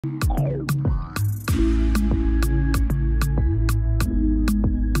Hello,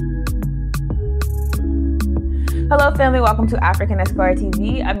 family. Welcome to African Esquire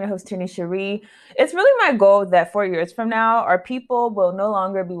TV. I'm your host, Tierney Cherie. It's really my goal that 4 years from now, our people will no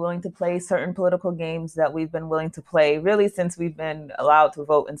longer be willing to play certain political games that we've been willing to play, really, since we've been allowed to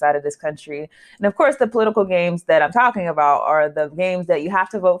vote inside of this country. And of course, the political games that I'm talking about are the games that you have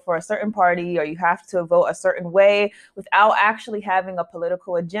to vote for a certain party or you have to vote a certain way without actually having a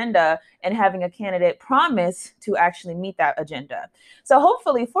political agenda and having a candidate promise to actually meet that agenda. So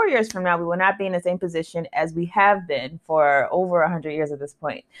hopefully 4 years from now, we will not be in the same position as we have been for over 100 years at this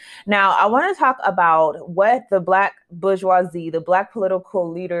point. Now, I want to talk about what the Black bourgeoisie, the Black political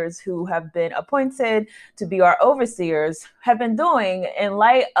leaders who have been appointed to be our overseers, have been doing in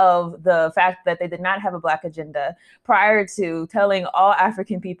light of the fact that they did not have a Black agenda prior to telling all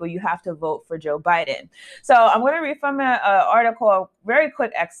African people you have to vote for Joe Biden. So I'm going to read from an article, a very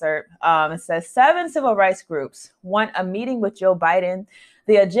quick excerpt. It says 7 civil rights groups want a meeting with Joe Biden.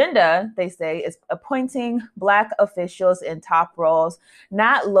 The agenda, they say, is appointing Black officials in top roles,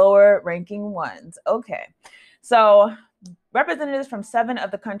 not lower ranking ones. Okay, so representatives from 7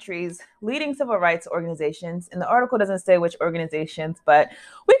 of the country's leading civil rights organizations, and the article doesn't say which organizations, but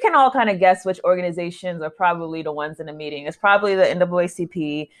we can all kind of guess which organizations are probably the ones in the meeting. It's probably the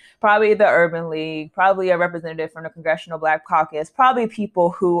NAACP, probably the Urban League, probably a representative from the Congressional Black Caucus, probably people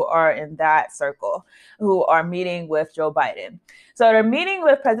who are in that circle who are meeting with Joe Biden. So they're meeting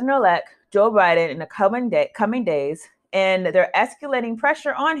with President-elect Joe Biden in the coming days, and they're escalating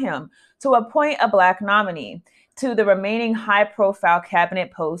pressure on him to appoint a Black nominee to the remaining high-profile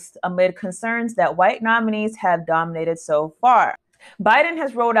cabinet posts amid concerns that white nominees have dominated so far. Biden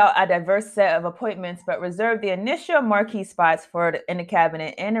has rolled out a diverse set of appointments, but reserved the initial marquee spots in the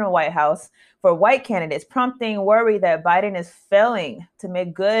cabinet and in the White House for white candidates, prompting worry that Biden is failing to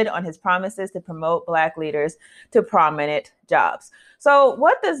make good on his promises to promote Black leaders to prominent jobs. So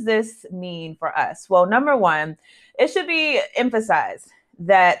what does this mean for us? Well, number one, it should be emphasized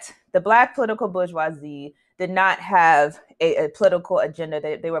that the Black political bourgeoisie did not have a political agenda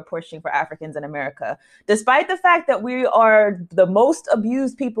that they were pushing for Africans in America. Despite the fact that we are the most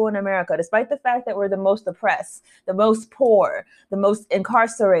abused people in America, despite the fact that we're the most oppressed, the most poor, the most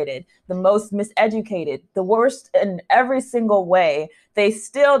incarcerated, the most miseducated, the worst in every single way, they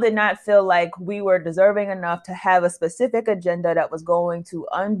still did not feel like we were deserving enough to have a specific agenda that was going to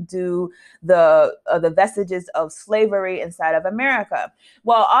undo the vestiges of slavery inside of America.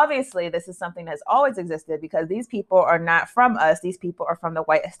 Well, obviously, this is something that's always existed because these people are not from us. These people are from the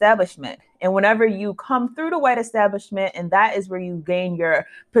white establishment. And whenever you come through the white establishment, and that is where you gain your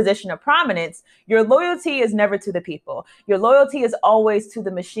position of prominence, your loyalty is never to the people. Your loyalty is always to the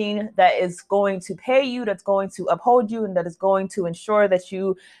machine that is going to pay you, that's going to uphold you, and that is going to ensure that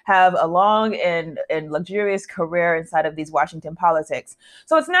you have a long and luxurious career inside of these Washington politics.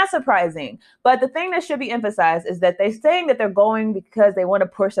 So it's not surprising. But the thing that should be emphasized is that they're saying that they're going because they want to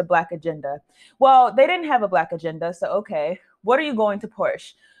push a Black agenda. Well, they didn't have a Black agenda, so okay, what are you going to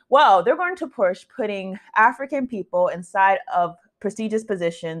push? Well, they're going to push putting African people inside of prestigious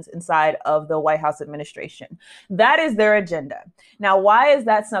positions inside of the White House administration. That is their agenda. Now, why is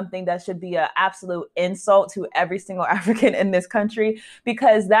that something that should be an absolute insult to every single African in this country?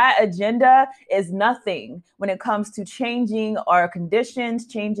 Because that agenda is nothing when it comes to changing our conditions,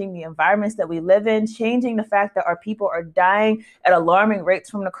 changing the environments that we live in, changing the fact that our people are dying at alarming rates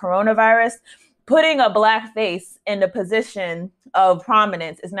from the coronavirus. Putting a Black face in the position of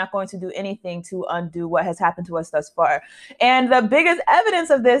prominence is not going to do anything to undo what has happened to us thus far. And the biggest evidence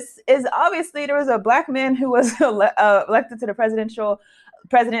of this is obviously there was a Black man who was elected to the president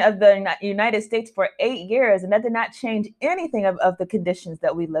of the United States for 8 years, and that did not change anything of the conditions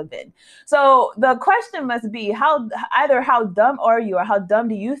that we live in. So the question must be either how dumb are you or how dumb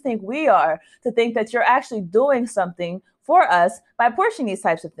do you think we are to think that you're actually doing something for us by pushing these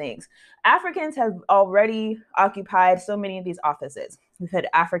types of things. Africans have already occupied so many of these offices. We've had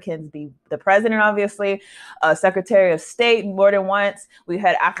Africans be the president, obviously, Secretary of State more than once. We've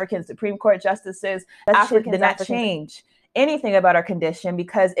had African Supreme Court justices. Africans did not change anything about our condition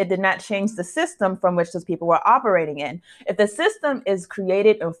because it did not change the system from which those people were operating in. If the system is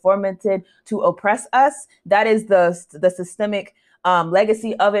created and fomented to oppress us, that is the systemic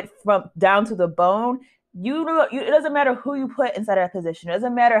legacy of it from down to the bone. It doesn't matter who you put inside that position. It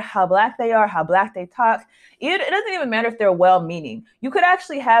doesn't matter how Black they are, how Black they talk. It doesn't even matter if they're well-meaning. You could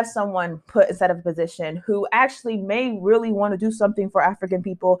actually have someone put inside of a position who actually may really want to do something for African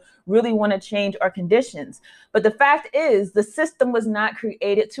people, really want to change our conditions. But the fact is, the system was not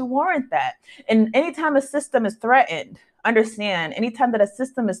created to warrant that. And anytime a system is threatened, understand anytime that a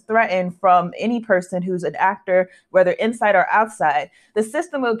system is threatened from any person who's an actor, whether inside or outside, the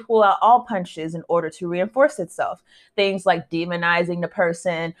system will pull out all punches in order to reinforce itself. Things like demonizing the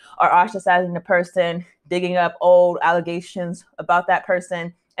person or ostracizing the person, digging up old allegations about that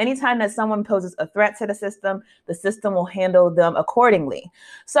person. Anytime that someone poses a threat to the system will handle them accordingly.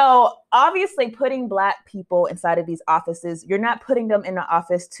 So obviously putting Black people inside of these offices, you're not putting them in the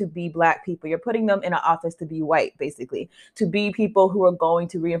office to be Black people. You're putting them in an office to be white, basically, to be people who are going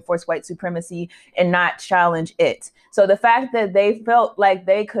to reinforce white supremacy and not challenge it. So the fact that they felt like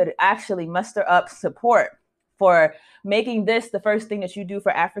they could actually muster up support for making this the first thing that you do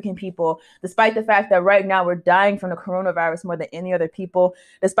for African people, despite the fact that right now we're dying from the coronavirus more than any other people,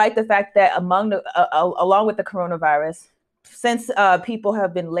 despite the fact that along with the coronavirus, since people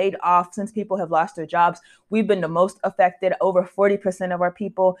have been laid off, since people have lost their jobs, we've been the most affected. Over 40% of our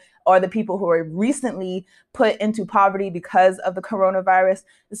people are the people who are recently put into poverty because of the coronavirus.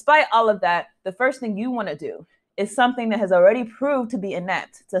 Despite all of that, the first thing you want to do is something that has already proved to be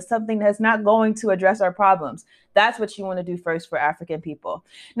inept, to something that's not going to address our problems. That's what you want to do first for African people.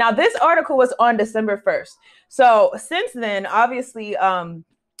 Now, this article was on December 1st. So since then, obviously,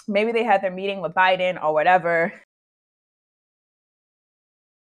 maybe they had their meeting with Biden or whatever.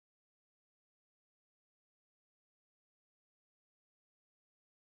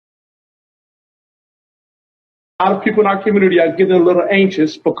 A lot of people in our community are getting a little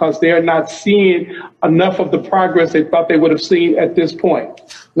anxious because they are not seeing enough of the progress they thought they would have seen at this point.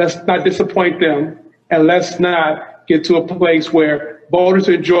 Let's not disappoint them, and let's not get to a place where voters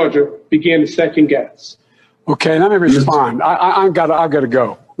in Georgia begin to second guess. Okay, let me respond. I've got to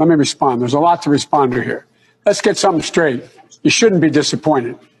go. Let me respond. There's a lot to respond to here. Let's get something straight. You shouldn't be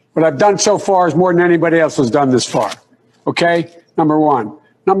disappointed. What I've done so far is more than anybody else has done this far. Okay? Number one.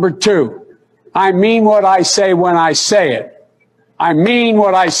 Number two, I mean what I say when I say it. I mean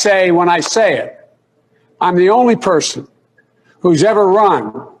what I say when I say it. I'm the only person who's ever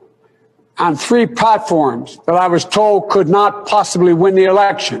run on 3 platforms that I was told could not possibly win the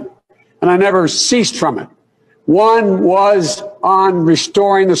election, and I never ceased from it. One was on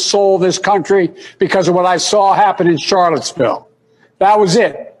restoring the soul of this country because of what I saw happen in Charlottesville. That was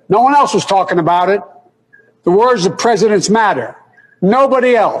it. No one else was talking about it. The words of presidents matter.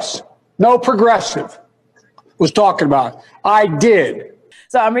 Nobody else, no progressive, was talking about it. I did.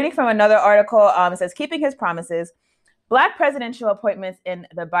 So I'm reading from another article. It says, keeping his promises, Black presidential appointments in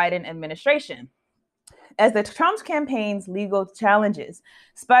the Biden administration. As the Trump campaign's legal challenges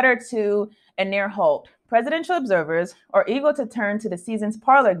sputter to a near halt, presidential observers are eager to turn to the season's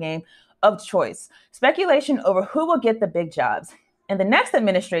parlor game of choice, speculation over who will get the big jobs. In the next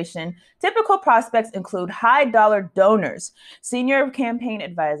administration, typical prospects include high-dollar donors, senior campaign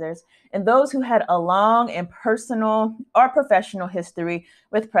advisors, and those who had a long and personal or professional history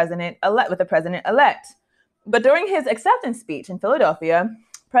with the president-elect. But during his acceptance speech in Philadelphia,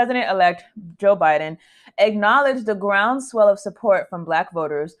 President-elect Joe Biden acknowledged the groundswell of support from Black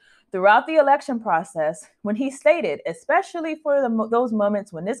voters throughout the election process when he stated, especially for those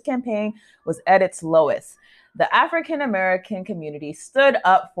moments when this campaign was at its lowest, the African American community stood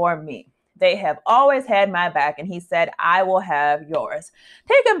up for me. They have always had my back, and he said, I will have yours.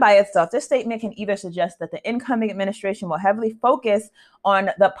 Taken by itself, this statement can either suggest that the incoming administration will heavily focus on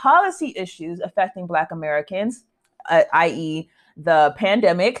the policy issues affecting Black Americans, i.e., the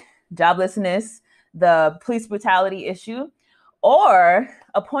pandemic, joblessness, the police brutality issue, or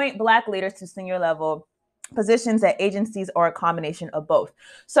appoint Black leaders to senior level positions at agencies, or a combination of both.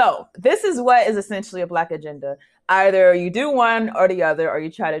 So this is what is essentially a Black agenda. Either you do one or the other, or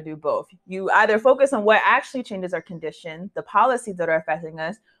you try to do both. You either focus on what actually changes our condition, the policies that are affecting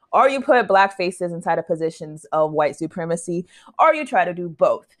us, or you put Black faces inside of positions of white supremacy, or you try to do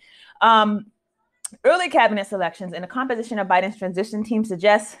both. Early cabinet selections and the composition of Biden's transition team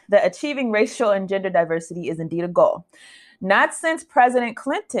suggests that achieving racial and gender diversity is indeed a goal. Not since President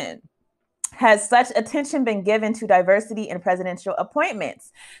Clinton has such attention been given to diversity in presidential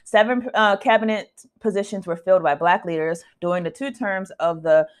appointments. 7 cabinet positions were filled by Black leaders during the 2 terms of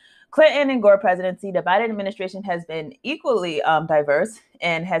the Clinton and Gore presidency. The Biden administration has been equally diverse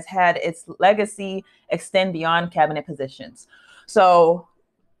and has had its legacy extend beyond cabinet positions. So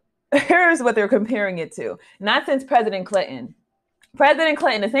here's what they're comparing it to. Not since President Clinton. President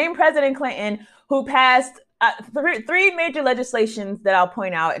Clinton, the same President Clinton who passed 3 major legislations that I'll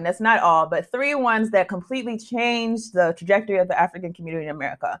point out, and that's not all, but 3 ones that completely changed the trajectory of the African community in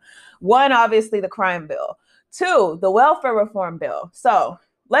America. 1, obviously, the crime bill. 2, the welfare reform bill. So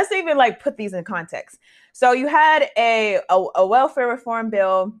let's even put these in context. So you had a welfare reform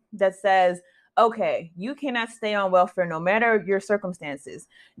bill that says okay, you cannot stay on welfare no matter your circumstances.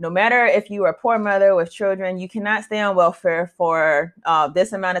 No matter if you are a poor mother with children, you cannot stay on welfare for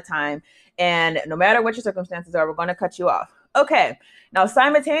this amount of time. And no matter what your circumstances are, we're going to cut you off. Okay. Now,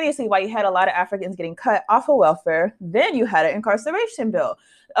 simultaneously, while you had a lot of Africans getting cut off of welfare, then you had an incarceration bill.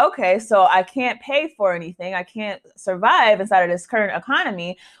 Okay, so I can't pay for anything. I can't survive inside of this current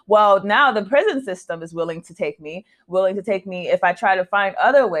economy. Well, now the prison system is willing to take me if I try to find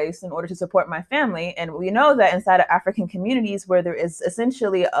other ways in order to support my family. And we know that inside of African communities where there is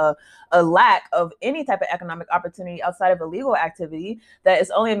essentially a lack of any type of economic opportunity outside of illegal activity, that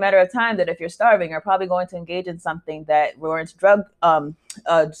it's only a matter of time that if you're starving, you're probably going to engage in something that warrants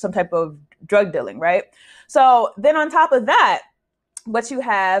some type of drug dealing, right? So then on top of that, what you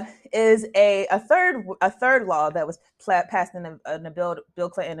have is a third law that was passed in the Bill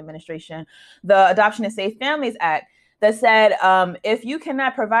Clinton administration, the Adoption and Safe Families Act, that said if you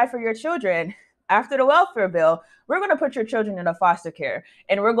cannot provide for your children after the welfare bill, we're going to put your children into foster care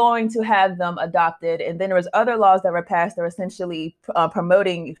and we're going to have them adopted. And then there was other laws that were passed that were essentially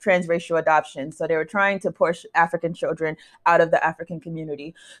promoting transracial adoption. So they were trying to push African children out of the African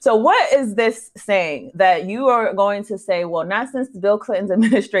community. So what is this saying? That you are going to say, well, not since Bill Clinton's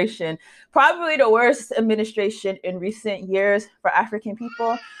administration, probably the worst administration in recent years for African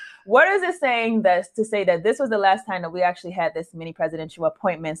people. What is it saying to say that this was the last time that we actually had this many presidential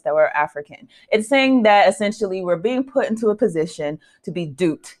appointments that were African? It's saying that essentially we're being put into a position to be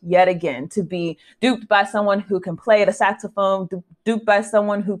duped yet again, to be duped by someone who can play the saxophone, duped by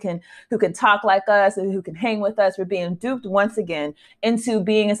someone who can talk like us and who can hang with us. We're being duped once again into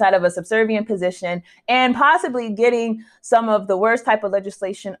being inside of a subservient position and possibly getting some of the worst type of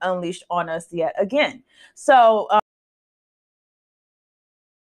legislation unleashed on us yet again. So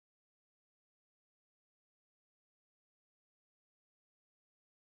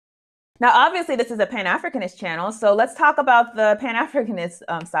now, obviously, this is a Pan-Africanist channel, so let's talk about the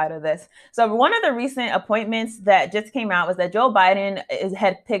Pan-Africanist side of this. So one of the recent appointments that just came out was that Joe Biden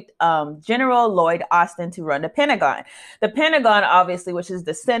had picked General Lloyd Austin to run the Pentagon. The Pentagon, obviously, which is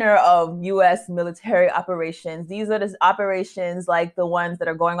the center of U.S. military operations. These are the operations like the ones that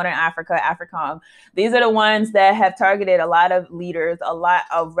are going on in Africa, AFRICOM. These are the ones that have targeted a lot of leaders, a lot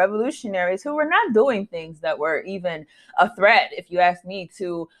of revolutionaries who were not doing things that were even a threat, if you ask me,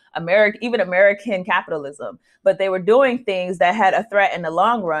 to American capitalism, but they were doing things that had a threat in the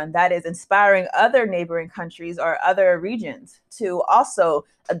long run, that is inspiring other neighboring countries or other regions to also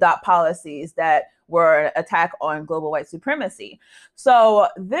adopt policies that were an attack on global white supremacy. So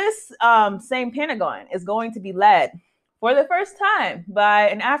this same Pentagon is going to be led for the first time by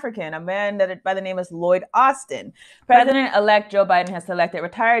an African, a man that by the name is Lloyd Austin. President-elect Joe Biden has selected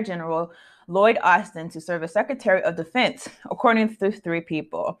retired General Lloyd Austin to serve as Secretary of Defense, according to 3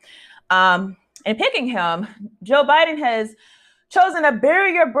 people. In picking him, Joe Biden has chosen a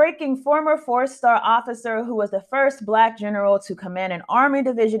barrier-breaking former 4-star officer who was the first Black general to command an Army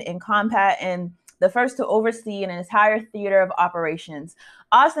division in combat and the first to oversee an entire theater of operations.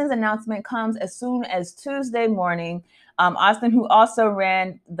 Austin's announcement comes as soon as Tuesday morning. Austin, who also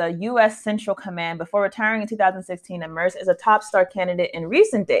ran the U.S. Central Command before retiring in 2016, emerged as a top star candidate in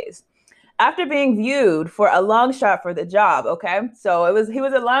recent days. After being viewed for a long shot for the job, okay? So he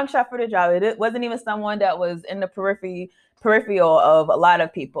was a long shot for the job. It wasn't even someone that was in the peripheral of a lot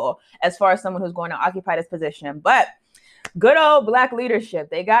of people as far as someone who's going to occupy this position. But good old Black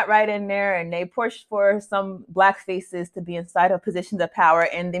leadership, they got right in there and they pushed for some Black faces to be inside of positions of power.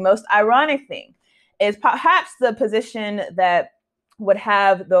 And the most ironic thing is perhaps the position that would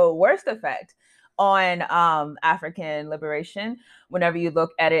have the worst effect on African liberation, whenever you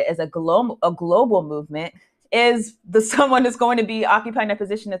look at it as a global movement, is someone that's going to be occupying a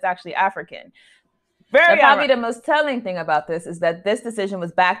position that's actually African. Probably the most telling thing about this is that this decision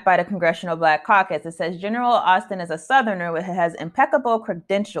was backed by the Congressional Black Caucus. It says General Austin is a Southerner who has impeccable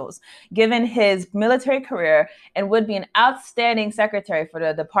credentials, given his military career, and would be an outstanding secretary for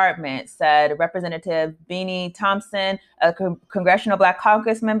the department, said Representative Beanie Thompson, a Congressional Black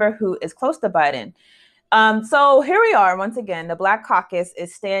Caucus member who is close to Biden. So here we are, once again, the Black Caucus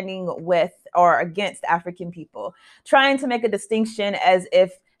is standing with or against African people, trying to make a distinction as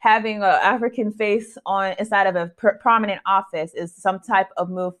if having an African face inside of a prominent office is some type of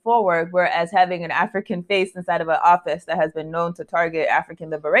move forward, whereas having an African face inside of an office that has been known to target African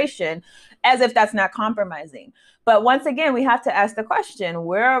liberation, as if that's not compromising. But once again, we have to ask the question,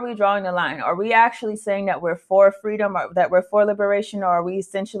 where are we drawing the line? Are we actually saying that we're for freedom, or that we're for liberation, or are we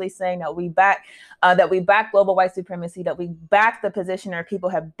essentially saying that we back global white supremacy, that we back the position our people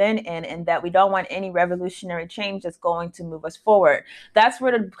have been in, and that we don't want any revolutionary change that's going to move us forward? That's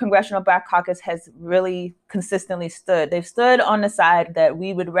where Congressional Black Caucus has really consistently stood. They've stood on the side that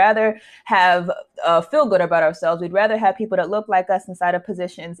we would rather have feel good about ourselves. We'd rather have people that look like us inside of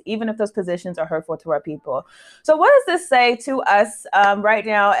positions, even if those positions are hurtful to our people. So what does this say to us right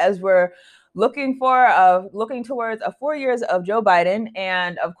now as we're looking towards 4 years of Joe Biden?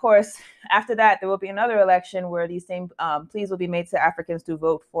 And of course, after that, there will be another election where these same pleas will be made to Africans to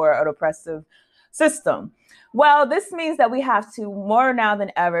vote for an oppressive system. Well, this means that we have to, more now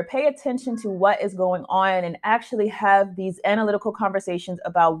than ever, pay attention to what is going on and actually have these analytical conversations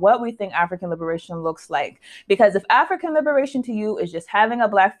about what we think African liberation looks like. Because if African liberation to you is just having a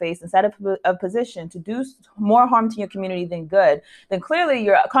black face inside of a position to do more harm to your community than good, then clearly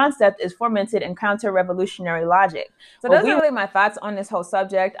your concept is fomented in counter-revolutionary logic. So those are really my thoughts on this whole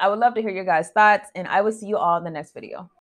subject. I would love to hear your guys' thoughts, and I will see you all in the next video.